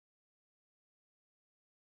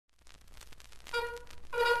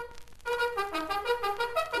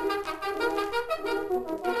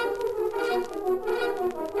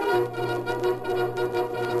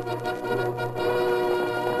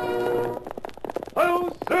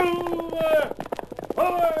Ho, Silver!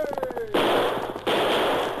 Away!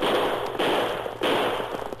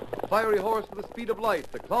 Fiery horse with the speed of light,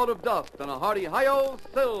 the cloud of dust, and a hearty hi-yo,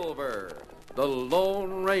 Silver, the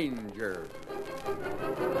Lone Ranger.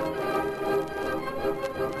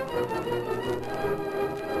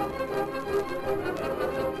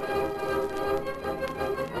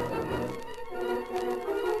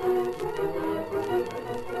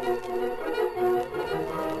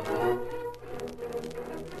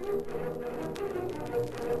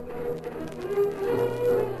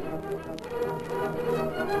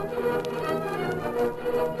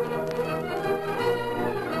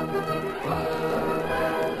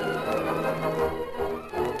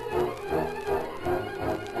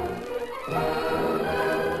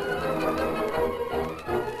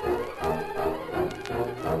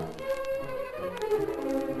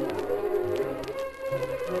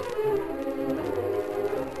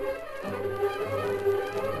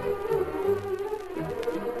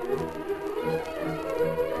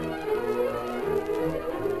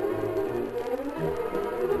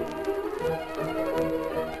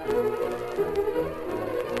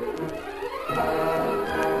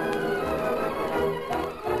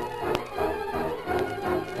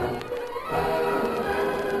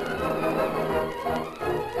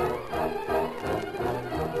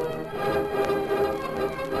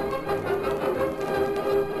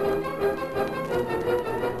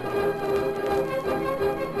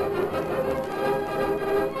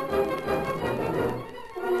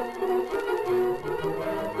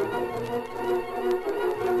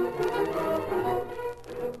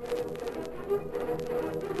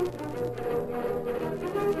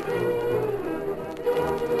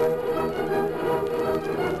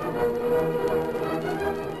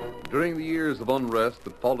 During the years of unrest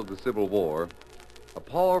that followed the Civil War, a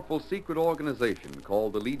powerful secret organization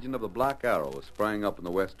called the Legion of the Black Arrow sprang up in the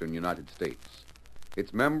western United States.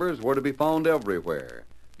 Its members were to be found everywhere,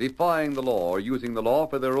 defying the law or using the law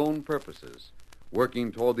for their own purposes,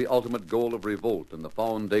 working toward the ultimate goal of revolt and the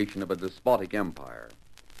foundation of a despotic empire.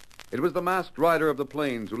 It was the masked rider of the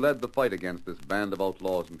plains who led the fight against this band of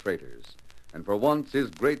outlaws and traitors, and for once his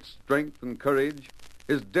great strength and courage,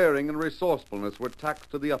 his daring and resourcefulness were taxed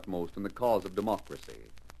to the utmost in the cause of democracy.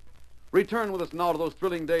 Return with us now to those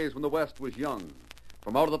thrilling days when the West was young.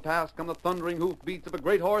 From out of the past come the thundering hoofbeats of a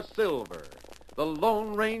great horse, Silver. The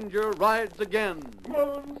Lone Ranger rides again. Come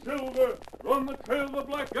on, Silver! Run the trail of the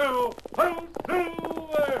Black Arrow! Ho,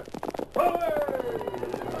 Silver! Away!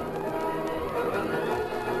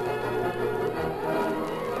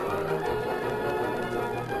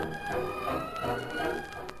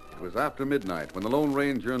 It was after midnight when the Lone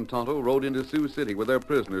Ranger and Tonto rode into Sioux City with their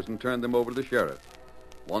prisoners and turned them over to the sheriff.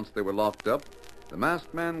 Once they were locked up, the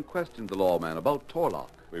masked man questioned the lawman about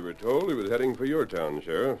Torlock. We were told he was heading for your town,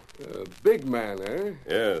 Sheriff. Big man, eh?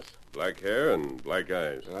 Yes, black hair and black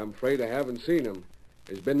eyes. I'm afraid I haven't seen him.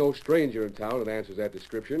 There's been no stranger in town that answers that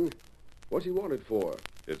description. What's he wanted for?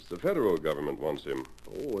 It's the federal government wants him.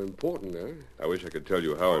 Oh, important, eh? I wish I could tell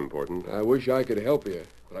you how important. I wish I could help you,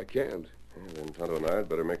 but I can't. Then Tonto and I had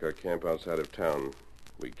better make our camp outside of town.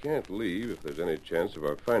 We can't leave if there's any chance of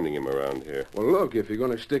our finding him around here. Well, look, if you're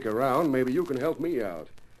going to stick around, maybe you can help me out.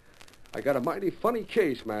 I got a mighty funny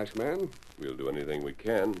case, masked man. We'll do anything we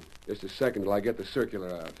can. Just a second till I get the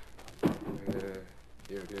circular out.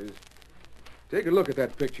 Here it is. Take a look at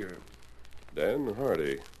that picture. Dan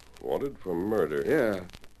Hardy, wanted for murder. Yeah.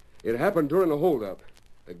 It happened during a holdup.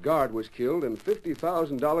 The guard was killed and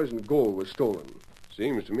 $50,000 in gold was stolen.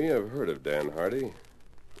 Seems to me I've heard of Dan Hardy.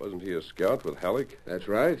 Wasn't he a scout with Halleck? That's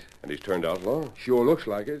right. And he's turned outlaw? Sure looks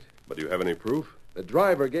like it. But do you have any proof? The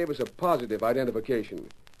driver gave us a positive identification.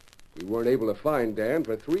 We weren't able to find Dan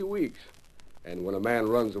for 3 weeks. And when a man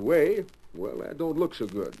runs away, well, that don't look so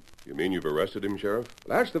good. You mean you've arrested him, Sheriff?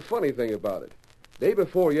 That's the funny thing about it. Day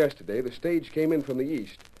before yesterday, the stage came in from the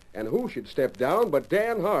east. And who should step down but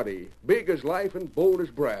Dan Hardy, big as life and bold as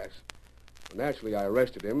brass. Naturally, I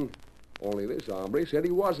arrested him. Only this hombre said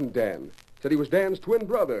he wasn't Dan. Said he was Dan's twin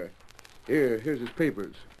brother. Here's his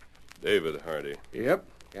papers. David Hardy. Yep.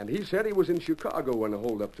 And he said he was in Chicago when the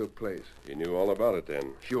holdup took place. He knew all about it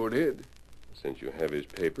then. Sure did. Since you have his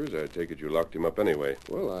papers, I take it you locked him up anyway.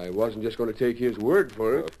 Well, I wasn't just going to take his word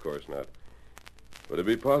for it. Of course not. Would it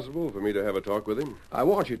be possible for me to have a talk with him? I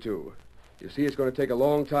want you to. You see, it's going to take a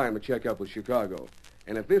long time to check up with Chicago.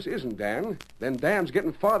 And if this isn't Dan, then Dan's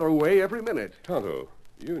getting farther away every minute. Tonto,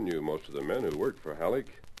 you knew most of the men who worked for Halleck.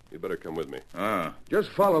 You'd better come with me. Just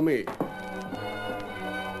follow me.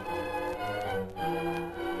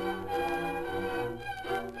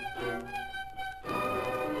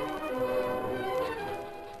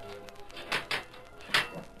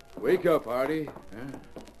 Wake up, Hardy. Yeah.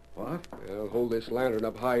 What? I'll hold this lantern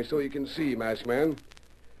up high so you can see, masked man.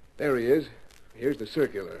 There he is. Here's the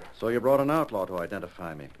circular. So you brought an outlaw to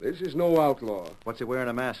identify me. This is no outlaw. What's he wearing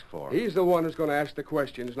a mask for? He's the one who's going to ask the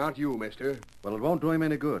questions, not you, mister. Well, it won't do him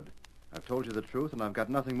any good. I've told you the truth, and I've got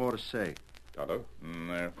nothing more to say. Tonto?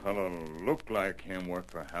 That fellow look like him work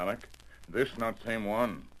for Halleck. This not same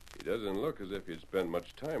one. He doesn't look as if he'd spent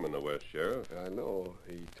much time in the West, Sheriff. I know.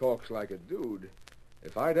 He talks like a dude.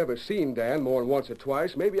 If I'd ever seen Dan more than once or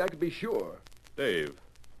twice, maybe I could be sure. Dave,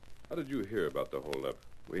 how did you hear about the holdup?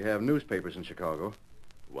 We have newspapers in Chicago.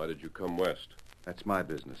 Why did you come west? That's my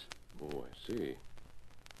business. Oh, I see.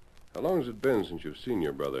 How long has it been since you've seen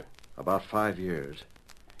your brother? About 5 years.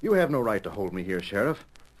 You have no right to hold me here, Sheriff.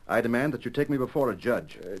 I demand that you take me before a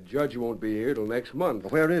judge. Judge won't be here till next month.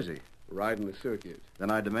 Well, where is he? Riding the circuit. Then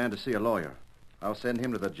I demand to see a lawyer. I'll send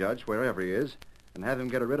him to the judge, wherever he is, and have him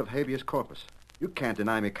get a writ of habeas corpus. You can't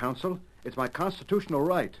deny me counsel. It's my constitutional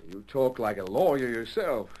right. You talk like a lawyer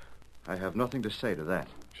yourself. I have nothing to say to that.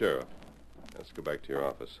 Sheriff, let's go back to your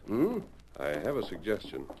office. Hmm? I have a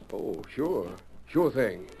suggestion. Oh, sure. Sure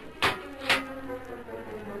thing.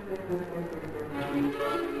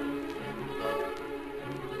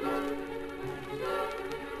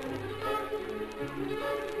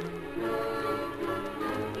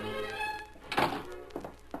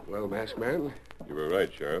 Well, masked man, You were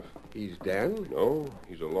right, Sheriff. he's Dan. No,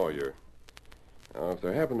 he's a lawyer. Now, if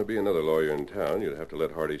there happened to be another lawyer in town, you'd have to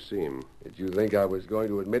let Hardy see him. Did you think I was going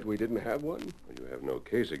to admit we didn't have one? You have no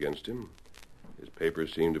case against him. His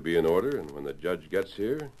papers seem to be in order, and when the judge gets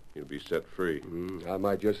here, he'll be set free. I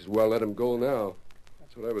might just as well let him go now.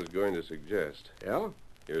 That's what I was going to suggest. Yeah?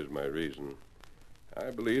 Here's my reason.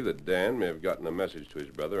 I believe that Dan may have gotten a message to his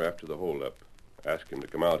brother after the holdup. Ask him to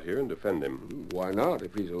come out here and defend him. Why not,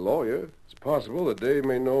 if he's a lawyer? It's possible that Dave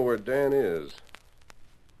may know where Dan is.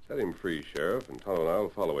 Set him free, Sheriff, and Tonto and I'll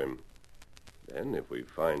follow him. Then, if we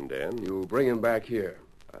find Dan... You'll bring him back here.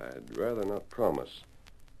 I'd rather not promise.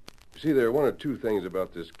 You see, there are one or two things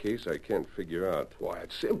about this case I can't figure out. Why,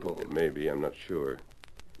 it's simple. It may be, I'm not sure.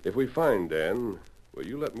 If we find Dan, will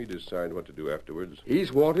you let me decide what to do afterwards?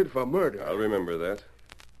 He's wanted for murder. I'll remember that.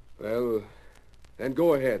 Well, then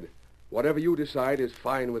go ahead. Whatever you decide is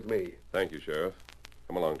fine with me. Thank you, Sheriff.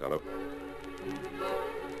 Come along, Tonto.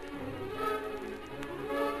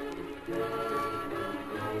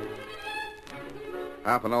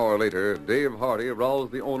 Half an hour later, Dave Hardy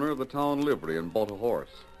roused the owner of the town livery and bought a horse.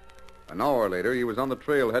 An hour later, he was on the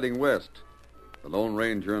trail heading west. The Lone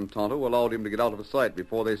Ranger and Tonto allowed him to get out of sight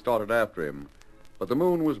before they started after him. But the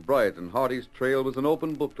moon was bright, and Hardy's trail was an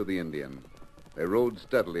open book to the Indian. They rode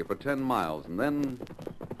steadily for 10 miles, and then...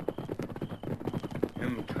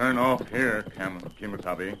 Him turn off here,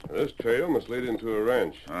 Kimasabi. This trail must lead into a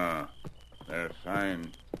ranch. There's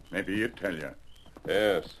sign. Maybe he'd tell you.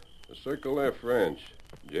 Yes, the Circle F Ranch.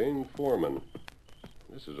 Jane Foreman.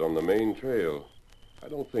 This is on the main trail. I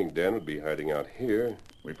don't think Dan would be hiding out here.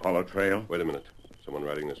 We follow trail? Wait a minute. Someone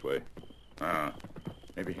riding this way.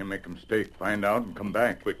 Maybe he'll make a mistake, find out, and come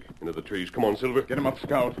back. Quick, into the trees. Come on, Silver. Get him up,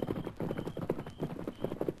 Scout.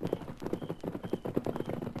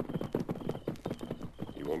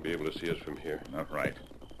 He won't be able to see us from here. Not right.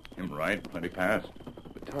 Him ride plenty fast.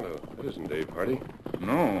 But Tonto, that isn't Dave Hardy.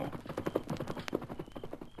 No.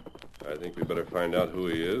 I think we better find out who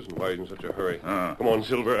he is and why he's in such a hurry. Come on,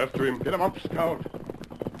 Silver, after him. Get him up, Scout.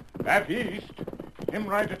 Back east. Him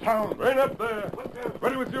ride to town. Right up there.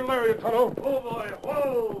 Ready with your lariat, Tonto. Oh, boy.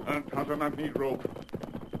 Whoa. Tonto not need rope.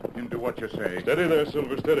 Him do what you say. Steady there,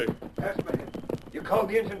 Silver, steady. Yes, man. You called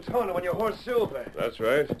the engine Tonto on your horse Silver. That's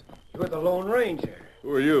right. You're the Lone Ranger.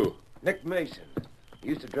 Who are you? Nick Mason. He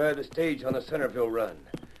used to drive the stage on the Centerville run.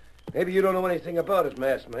 Maybe you don't know anything about it,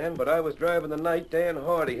 masked man, but I was driving the night Dan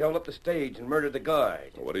Hardy held up the stage and murdered the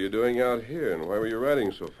guide. What are you doing out here, and why were you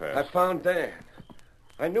riding so fast? I found Dan.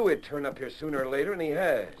 I knew he'd turn up here sooner or later, and he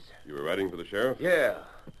has. You were riding for the sheriff? Yeah.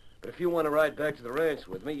 But if you want to ride back to the ranch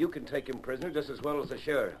with me, you can take him prisoner just as well as the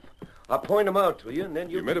sheriff. I'll point him out to you, and then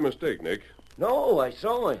you... You made a mistake, Nick. No, I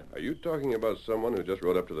saw him. Are you talking about someone who just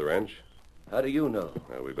rode up to the ranch? How do you know?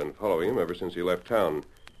 Well, we've been following him ever since he left town.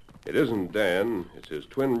 It isn't Dan. It's his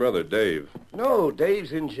twin brother, Dave. No,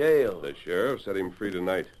 Dave's in jail. The sheriff set him free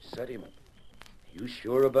tonight. Set him... You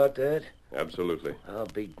sure about that? Absolutely. I'll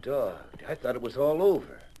be dogged. I thought it was all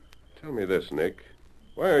over. Tell me this, Nick.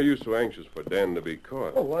 Why are you so anxious for Dan to be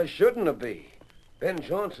caught? Oh, why shouldn't I be? Ben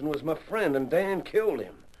Johnson was my friend, and Dan killed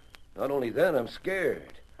him. Not only that, I'm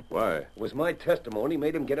scared. Why? It was my testimony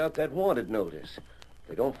made him get out that wanted notice. If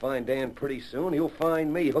they don't find Dan pretty soon, he'll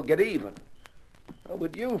find me. He'll get even. How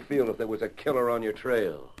would you feel if there was a killer on your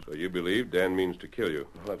trail? So you believe Dan means to kill you?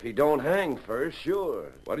 Well, if he don't hang first,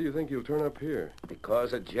 sure. Why do you think he'll turn up here?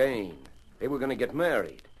 Because of Jane. They were going to get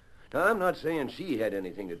married. Now, I'm not saying she had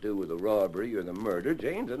anything to do with the robbery or the murder.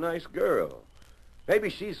 Jane's a nice girl. Maybe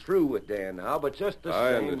she's through with Dan now, but just the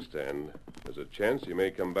I same... understand. There's a chance he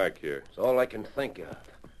may come back here. It's all I can think of.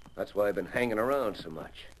 That's why I've been hanging around so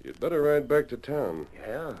much. You'd better ride back to town.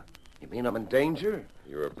 Yeah? You mean I'm in danger?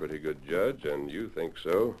 You're a pretty good judge, and you think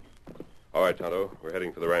so. All right, Tonto, we're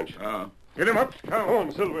heading for the ranch. Get him up, Scout. Come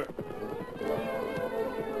on, Silver.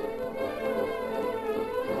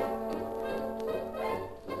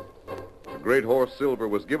 The great horse Silver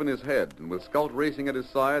was given his head, and with Scout racing at his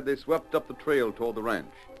side, they swept up the trail toward the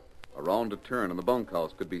ranch. Around a turn, and the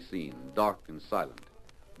bunkhouse could be seen, dark and silent.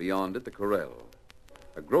 Beyond it, the corral.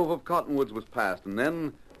 A grove of cottonwoods was passed, and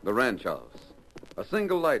then the ranch house. A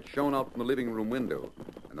single light shone out from the living room window,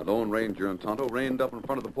 and the Lone Ranger and Tonto reined up in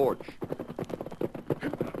front of the porch.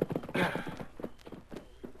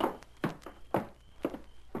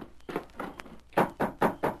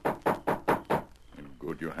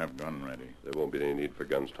 Good you have gun ready. There won't be any need for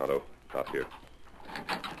guns, Tonto. Not here.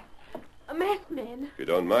 A masked man. If you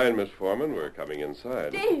don't mind, Miss Foreman, we're coming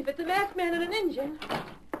inside. Dave, it's a masked man and an Indian.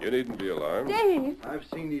 You needn't be alarmed. Dave, I've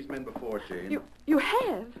seen these men before, Jane. you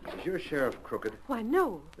have? Is your sheriff crooked? Why,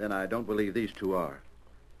 no. Then I don't believe these two are.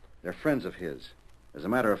 They're friends of his. As a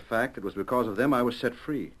matter of fact, it was because of them I was set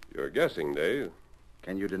free. You're guessing, Dave.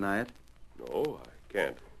 Can you deny it? No, I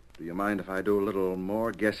can't. Do you mind if I do a little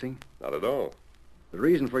more guessing? Not at all. The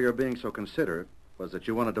reason for your being so considerate was that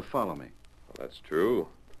you wanted to follow me. Well, that's true.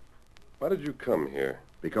 Why did you come here?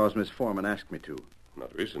 Because Miss Foreman asked me to.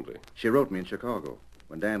 Not recently. She wrote me in Chicago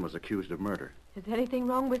when Dan was accused of murder. Is anything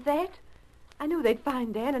wrong with that? I knew they'd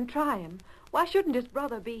find Dan and try him. Why shouldn't his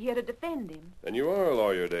brother be here to defend him? Then you are a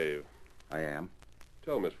lawyer, Dave. I am.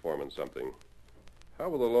 Tell Miss Foreman something. How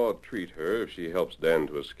will the law treat her if she helps Dan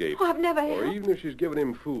to escape? Oh, I've never Or helped. even if she's given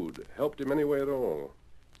him food, helped him any way at all?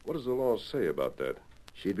 What does the law say about that?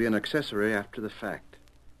 She'd be an accessory after the fact.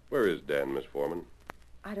 Where is Dan, Miss Foreman?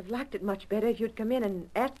 I'd have liked it much better if you'd come in and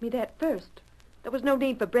asked me that first. There was no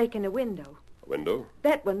need for breaking a window. A window?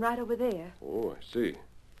 That one right over there. Oh, I see.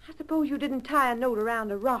 I suppose you didn't tie a note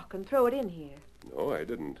around a rock and throw it in here. No, I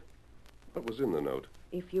didn't. What was in the note?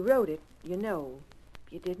 If you wrote it, you know.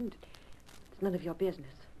 If you didn't, it's none of your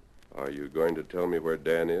business. Are you going to tell me where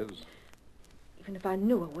Dan is? Even if I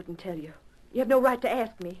knew, I wouldn't tell you. You have no right to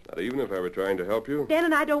ask me. Not even if I were trying to help you? Dan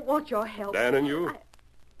and I don't want your help. Dan and you?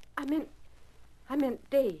 I meant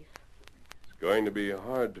Dave. It's going to be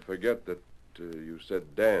hard to forget that you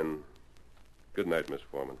said Dan. Good night, Miss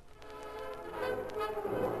Foreman.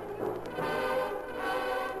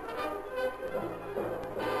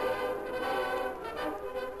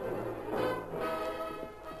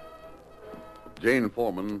 Jane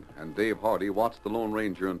Foreman and Dave Hardy watched the Lone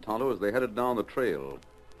Ranger and Tonto as they headed down the trail.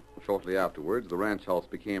 Shortly afterwards, the ranch house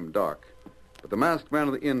became dark. But the masked man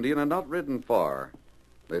and the Indian had not ridden far.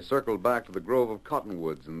 They circled back to the grove of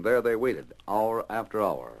cottonwoods, and there they waited, hour after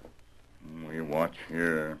hour. We watch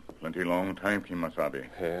here plenty long time, Kimasabi.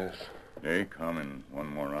 Yes. They come in 1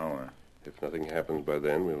 more hour. If nothing happens by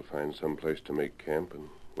then, we'll find some place to make camp and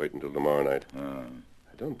wait until tomorrow night.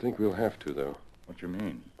 I don't think we'll have to, though. What you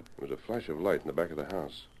mean? There was a flash of light in the back of the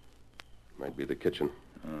house. Might be the kitchen.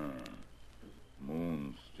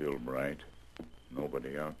 Moon's still bright.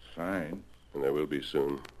 Nobody outside. And there will be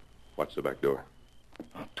soon. Watch the back door.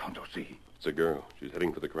 Oh, Tonto, see. It's a girl. She's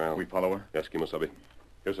heading for the corral. We follow her? Yes, Kimasabi.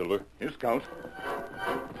 Here, Silver. Here, Scout.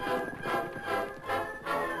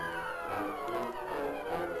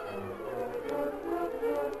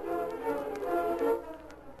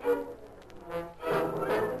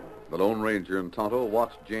 The Lone Ranger and Tonto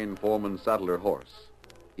watched Jane Foreman saddle her horse.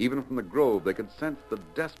 Even from the grove, they could sense the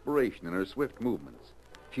desperation in her swift movements.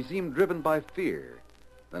 She seemed driven by fear.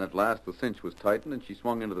 Then at last the cinch was tightened and she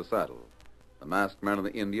swung into the saddle. The masked man and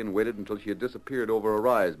the Indian waited until she had disappeared over a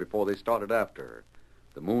rise before they started after her.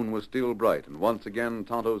 The moon was still bright, and once again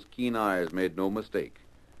Tonto's keen eyes made no mistake.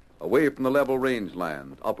 Away from the level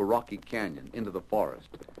rangeland, up a rocky canyon, into the forest.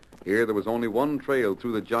 Here there was only one trail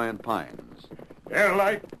through the giant pines. Air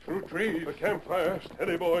light through trees. The campfire.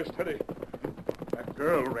 Steady, boy, steady. That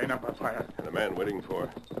girl ran up a fire. And a man waiting for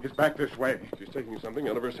her. He's back this way. She's taking something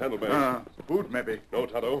out of her saddlebag. Food, maybe. No,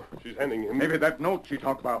 Tonto. She's handing him. Maybe that note she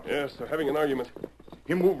talked about. Yes, they're having an argument.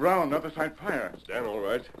 He moved round, other side fire. Dan, all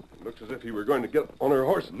right. Looks as if he were going to get on her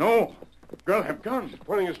horse. No. Girl have guns.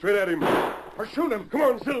 Pointing it straight at him. Or shoot him. Come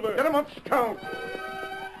on, Silver. Get him up, Scout.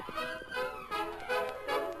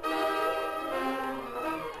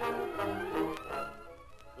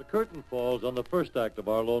 The curtain falls on the first act of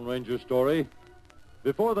our Lone Ranger story.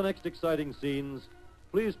 Before the next exciting scenes,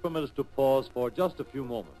 please permit us to pause for just a few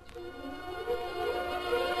moments.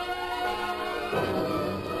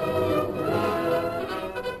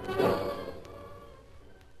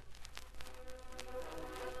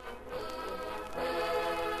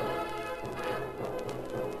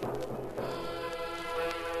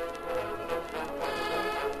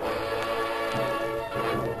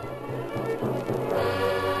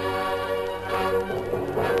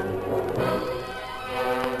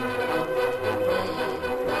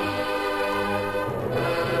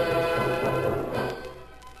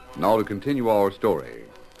 Now to continue our story.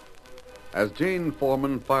 As Jane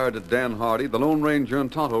Foreman fired at Dan Hardy, the Lone Ranger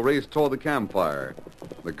and Tonto raced toward the campfire.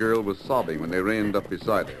 The girl was sobbing when they reined up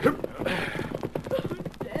beside her.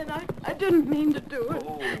 Dan, I didn't mean to do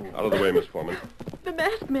it. Out of the way, Miss Foreman. The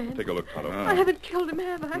masked man. Take a look, Tonto. I haven't killed him,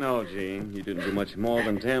 have I? No, Jane. You didn't do much more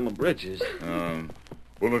than tear my britches.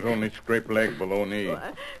 Bullet only scraped leg below knee. Oh,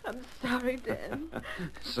 I'm sorry, Dan.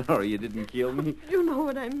 Sorry you didn't kill me. You know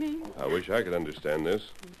what I mean. I wish I could understand this.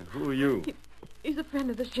 Who are you? He's a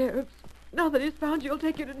friend of the sheriff's. Now that he's found you, he'll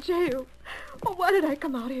take you to jail. Oh, why did I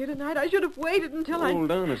come out here tonight? I should have waited until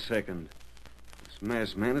Hold on a second. This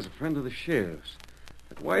masked man is a friend of the sheriff's.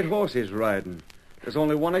 That white horse he's riding. There's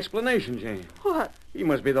only one explanation, Jane. What? He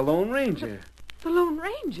must be the Lone Ranger. The Lone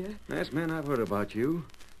Ranger? Masked man, I've heard about you.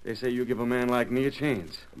 They say you give a man like me a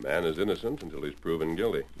chance. A man is innocent until he's proven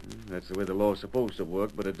guilty. That's the way the law's supposed to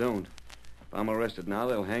work, but it don't. If I'm arrested now,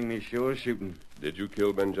 they'll hang me sure as shooting. Did you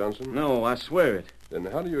kill Ben Johnson? No, I swear it. Then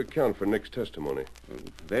how do you account for Nick's testimony?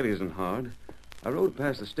 That isn't hard. I rode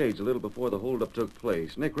past the stage a little before the holdup took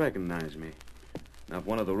place. Nick recognized me. Now, if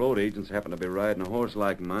one of the road agents happened to be riding a horse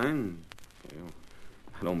like mine, well,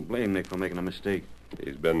 I don't blame Nick for making a mistake.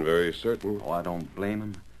 He's been very certain. Oh, I don't blame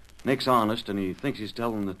him. Nick's honest, and he thinks he's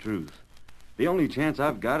telling the truth. The only chance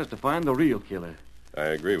I've got is to find the real killer. I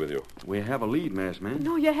agree with you. We have a lead, masked man.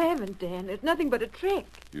 No, you haven't, Dan. It's nothing but a trick.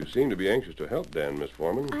 You seem to be anxious to help Dan, Miss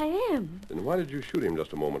Foreman. I am. Then why did you shoot him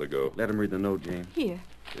just a moment ago? Let him read the note, Jane. Here.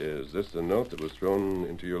 Is this the note that was thrown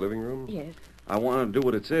into your living room? Yes. I want to do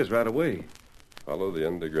what it says right away. Follow the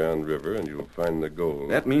underground river and you'll find the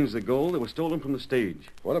gold. That means the gold that was stolen from the stage.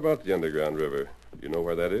 What about the underground river? Do you know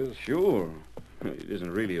where that is? Sure. It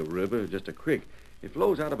isn't really a river, just a creek. It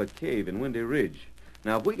flows out of a cave in Windy Ridge.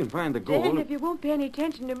 Now, if we can find the gold... Dan, if you won't pay any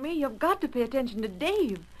attention to me, you've got to pay attention to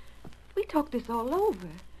Dave. We talked this all over.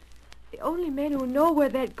 The only men who know where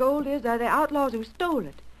that gold is are the outlaws who stole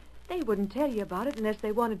it. They wouldn't tell you about it unless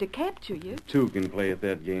they wanted to capture you. Two can play at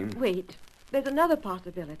that game. Wait. There's another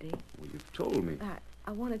possibility. Well, you've told me.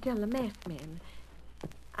 I want to tell the masked man.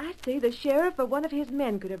 I say the sheriff or one of his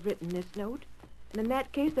men could have written this note. And in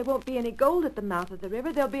that case, there won't be any gold at the mouth of the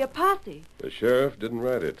river. There'll be a posse. The sheriff didn't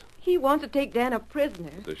write it. He wants to take Dan a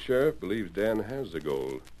prisoner. The sheriff believes Dan has the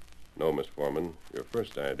gold. No, Miss Foreman, your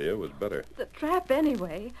first idea was better. The trap,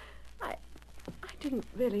 anyway. I didn't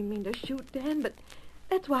really mean to shoot Dan, but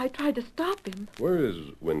that's why I tried to stop him. Where is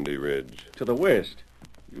Windy Ridge? To the west.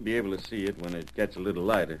 You'll be able to see it when it gets a little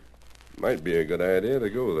lighter. Might be a good idea to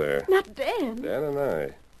go there. Not Dan. Dan and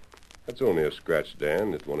I. That's only a scratch,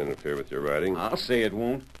 Dan. It won't interfere with your riding. I'll say it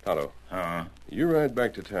won't. Tonto. You ride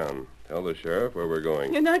back to town. Tell the sheriff where we're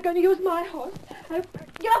going. You're not going to use my horse.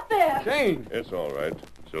 Get up there! Jane! It's all right.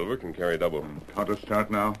 Silver can carry double. Tonto start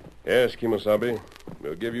now? Yes, Kimosabe.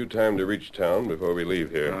 We'll give you time to reach town before we leave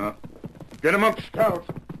here. Get him up, stout.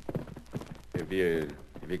 Have you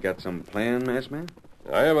got some plan, masked man?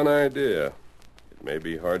 I have an idea. It may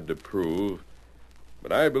be hard to prove,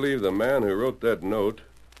 but I believe the man who wrote that note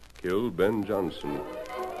killed Ben Johnson.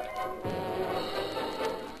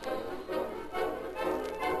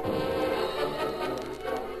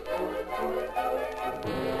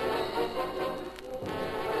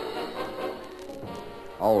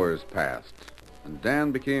 Hours passed, and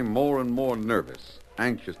Dan became more and more nervous,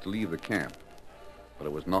 anxious to leave the camp. But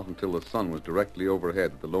it was not until the sun was directly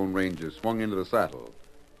overhead that the Lone Ranger swung into the saddle.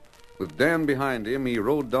 With Dan behind him, he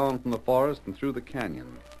rode down from the forest and through the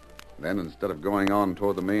canyon. Then, instead of going on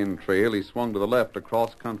toward the main trail, he swung to the left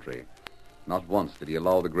across country. Not once did he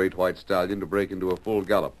allow the great white stallion to break into a full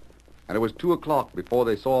gallop, and it was 2 o'clock before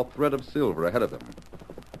they saw a thread of silver ahead of them.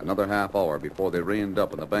 Another half hour before they reined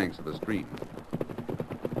up on the banks of the stream.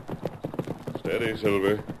 Steady,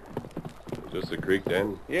 Silver. Is this the creek,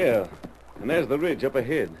 Dan? Yeah, and there's the ridge up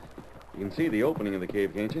ahead. You can see the opening of the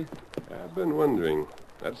cave, can't you? I've been wondering.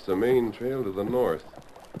 That's the main trail to the north.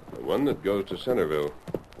 The one that goes to Centerville.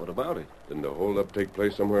 What about it? Didn't the holdup take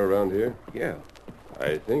place somewhere around here? Yeah.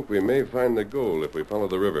 I think we may find the gold if we follow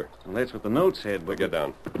the river. Well, that's what the note said, We'll but... get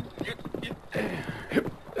down.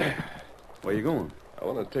 Where you going? I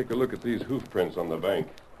want to take a look at these hoof prints on the bank.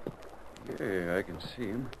 Yeah, I can see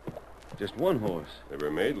him. Just one horse. They were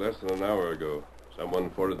made less than an hour ago. Someone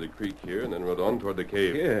forded the creek here and then rode on toward the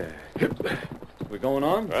cave. Yeah. We going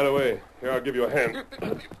on? Right away. Here, I'll give you a hand.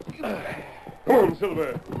 Come on,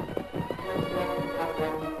 Silver.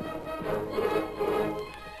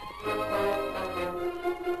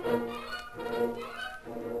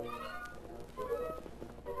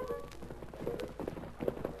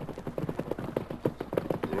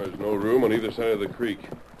 There's no room on either side of the creek.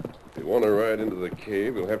 If you want to ride into the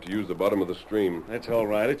cave, you'll have to use the bottom of the stream. That's all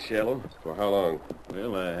right. It's shallow. For how long?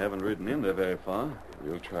 Well, I haven't ridden in there very far.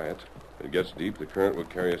 You'll try it. If it gets deep, the current will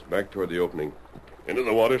carry us back toward the opening. Into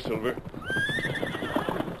the water, Silver.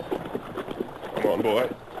 Come on, boy.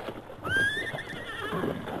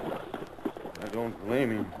 I don't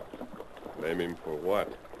blame him. Blame him for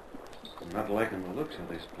what? I'm not liking the looks of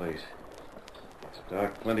this place. It's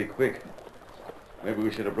dark plenty quick. Maybe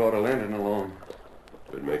we should have brought a lantern along.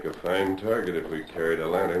 Would make a fine target if we carried a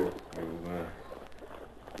lantern.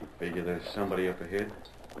 You figure there's somebody up ahead?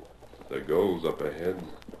 The goal's up ahead.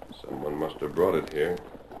 Someone must have brought it here.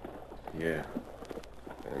 Yeah.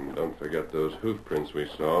 And don't forget those hoof prints we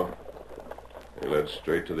saw. They led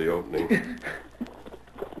straight to the opening.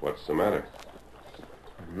 What's the matter?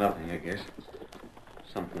 Nothing, I guess.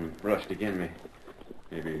 Something brushed against me.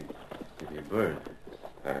 Maybe a bird.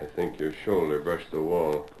 I think your shoulder brushed the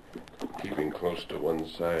wall, keeping close to one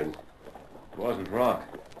side. It wasn't rock.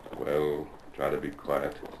 Well, try to be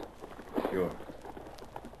quiet. Sure.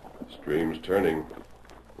 The stream's turning.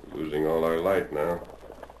 We're losing all our light now.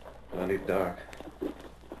 Plenty dark.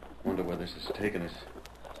 Wonder where this is taking us.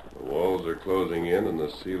 The walls are closing in and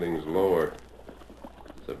the ceiling's lower.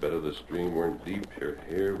 If the bed of the stream weren't deep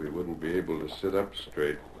here, we wouldn't be able to sit up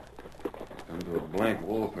straight. Come to a blank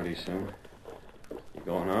wall pretty soon. You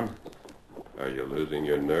going on? Are you losing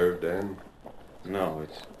your nerve, Dan? No,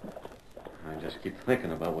 I just keep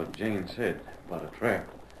thinking about what Jane said about a trap.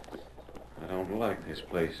 I don't like this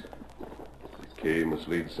place. The cave must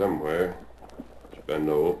lead somewhere. There's been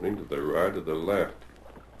no opening to the right or the left.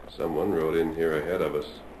 Someone rode in here ahead of us.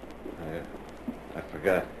 I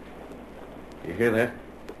forgot. You hear that?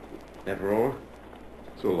 That roar?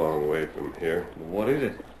 It's a long way from here. What is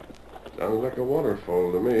it? Sounds like a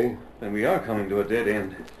waterfall to me. Then we are coming to a dead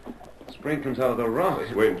end. Spring comes out of the rock.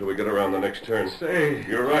 Let's wait until we get around the next turn. Say,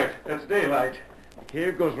 you're right. That's daylight.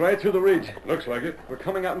 Here goes right through the ridge. Looks like it. We're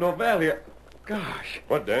coming out into a valley. Gosh.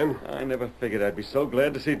 What, Dan? I never figured I'd be so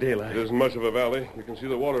glad to see daylight. It isn't much of a valley. You can see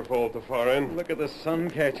the waterfall at the far end. Look at the sun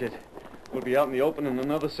catch it. We'll be out in the open in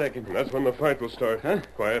another second. And that's when the fight will start. Huh?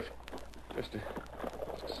 Quiet. Just a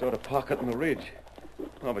sort of pocket in the ridge.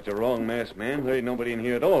 Oh, but you're wrong, masked man. There ain't nobody in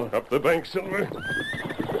here at all. Up the bank, Silver.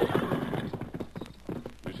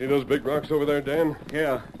 You see those big rocks over there, Dan?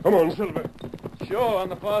 Yeah. Come on, Silver. Sure, on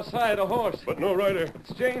the far side, a horse. But no rider.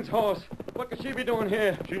 It's Jane's horse. What could she be doing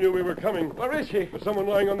here? She knew we were coming. Where is she? There's someone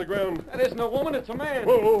lying on the ground. That isn't a woman, it's a man.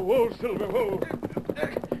 Whoa, Silver, whoa.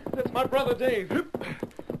 That's my brother, Dave.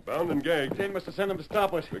 Bound and gagged. Jane must have sent him to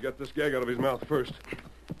stop us. We got this gag out of his mouth first.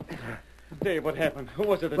 Dave, what happened? Who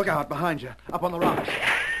was it? Look out, behind you, up on the rocks.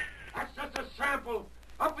 That's just a sample.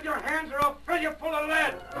 Up with your hands or I'll fill you full of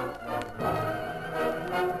lead.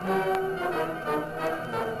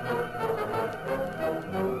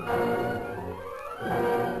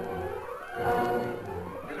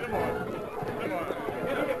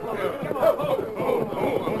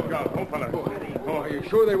 Are you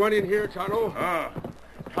sure they went in here, Tonto?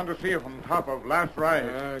 Come to see from top of last rise.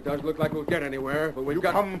 It doesn't look like we'll get anywhere, but we've You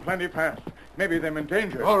got... come plenty fast. Maybe them in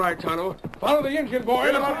danger. All right, Tonto. Follow the engine,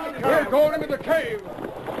 boys. We're going into the cave.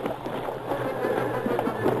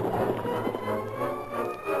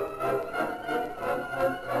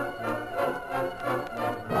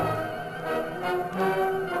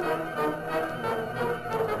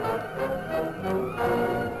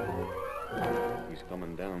 He's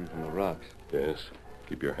coming down from the rocks. Yes.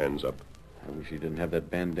 Keep your hands up. I wish he didn't have that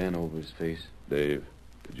bandana over his face. Dave,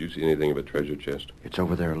 did you see anything of a treasure chest? It's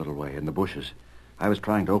over there a little way, in the bushes. I was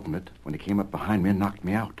trying to open it when he came up behind me and knocked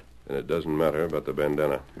me out. And it doesn't matter about the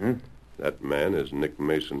bandana. Hmm? That man is Nick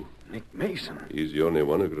Mason. Nick Mason? He's the only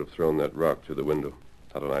one who could have thrown that rock through the window.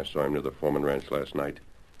 Todd and I saw him near the Foreman Ranch last night.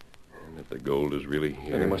 And if the gold is really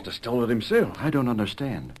here... Then he must have stolen it himself. I don't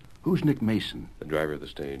understand. Who's Nick Mason? The driver of the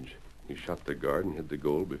stage. He shot the guard and hid the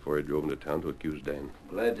gold before he drove into town to accuse Dan.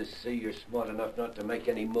 Glad to see you're smart enough not to make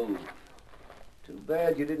any move. Too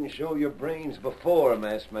bad you didn't show your brains before,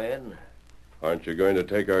 masked man. Aren't you going to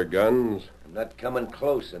take our guns? I'm not coming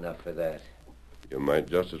close enough for that. You might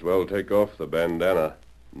just as well take off the bandana,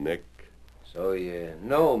 Nick. So you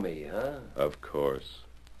know me, huh? Of course.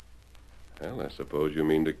 Well, I suppose you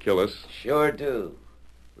mean to kill us. Sure do.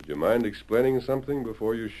 Would you mind explaining something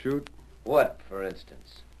before you shoot? What, for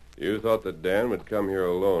instance? You thought that Dan would come here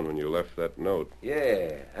alone when you left that note.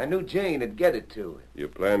 Yeah, I knew Jane would get it to him. You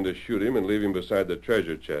planned to shoot him and leave him beside the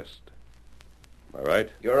treasure chest. Am I right?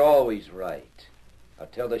 You're always right. I'll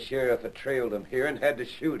tell the sheriff I trailed him here and had to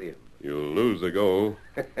shoot him. You'll lose the gold.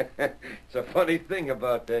 It's a funny thing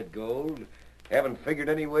about that gold. Haven't figured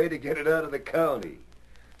any way to get it out of the county.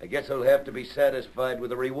 I guess I'll have to be satisfied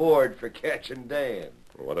with a reward for catching Dan.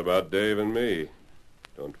 What about Dave and me?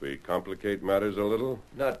 Don't we complicate matters a little?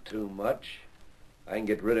 Not too much. I can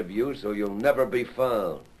get rid of you so you'll never be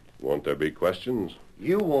found. Won't there be questions?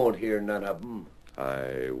 You won't hear none of them.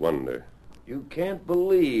 I wonder. You can't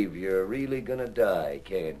believe you're really gonna die,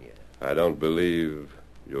 can you? I don't believe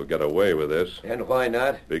you'll get away with this. And why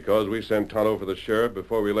not? Because we sent Tonto for the sheriff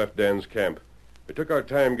before we left Dan's camp. We took our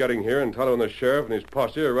time getting here, and Tonto and the sheriff and his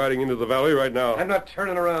posse are riding into the valley right now. I'm not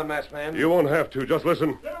turning around, masked man. You won't have to. Just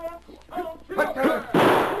listen.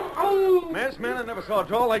 Masked man, I never saw a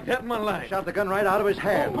draw like that in my life. Shot the gun right out of his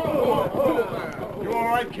hand. You all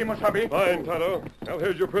right, Kimosabe? Fine, Tonto. Well,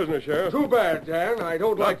 here's your prisoner, Sheriff. Too bad, Dan. I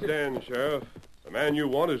don't like Not to... Dan, Sheriff. The man you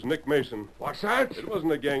want is Nick Mason. What's that? It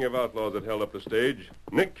wasn't a gang of outlaws that held up the stage.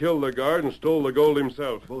 Nick killed the guard and stole the gold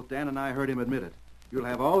himself. Both Dan and I heard him admit it. You'll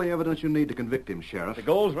have all the evidence you need to convict him, Sheriff. The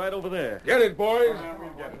gold's right over there. Get it, boys.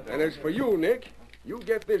 And as for you, Nick, you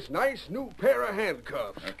get this nice new pair of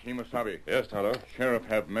handcuffs. Kimosabe, Yes, Tonto. Sheriff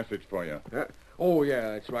have message for you. Oh,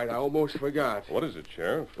 yeah, that's right. I almost forgot. What is it,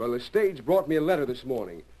 Sheriff? Well, the stage brought me a letter this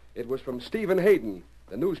morning. It was from Stephen Hayden,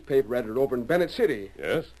 the newspaper editor over in Bennett City.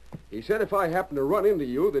 Yes? He said if I happened to run into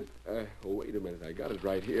you that... wait a minute. I got it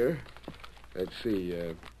right here. Let's see.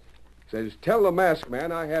 Says, tell the masked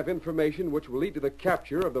man I have information which will lead to the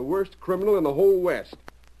capture of the worst criminal in the whole West.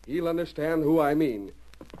 He'll understand who I mean.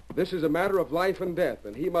 This is a matter of life and death,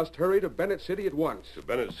 and he must hurry to Bennett City at once. To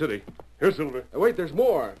Bennett City. Here, Silver. Wait, there's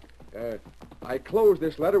more. I close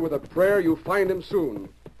this letter with a prayer you find him soon.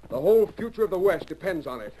 The whole future of the West depends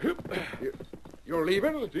on it. You're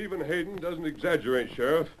leaving? Stephen Hayden doesn't exaggerate,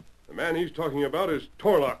 Sheriff. The man he's talking about is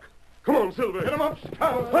Torlock. Come on, Silver. Hit him up,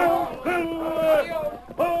 Silver!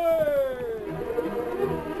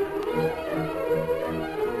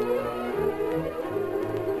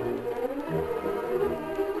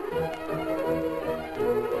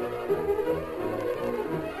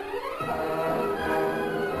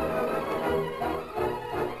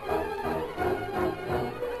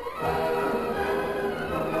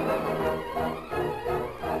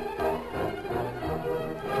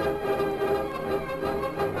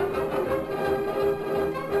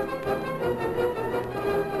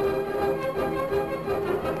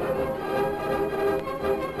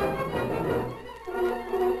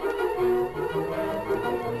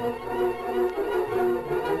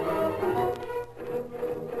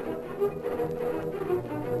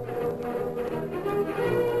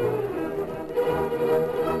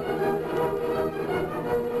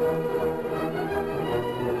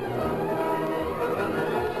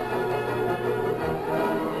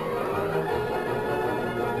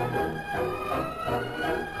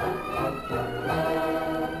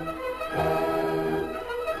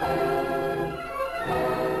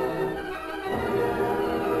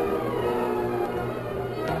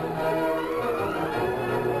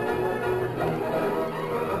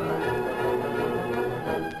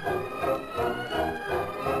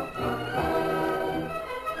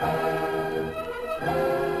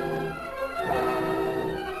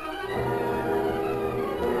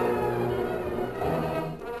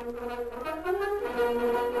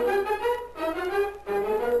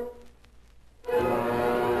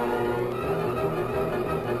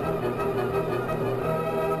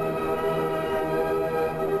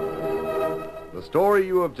 The story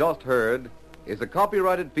you have just heard is a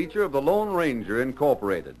copyrighted feature of the Lone Ranger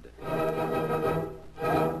Incorporated.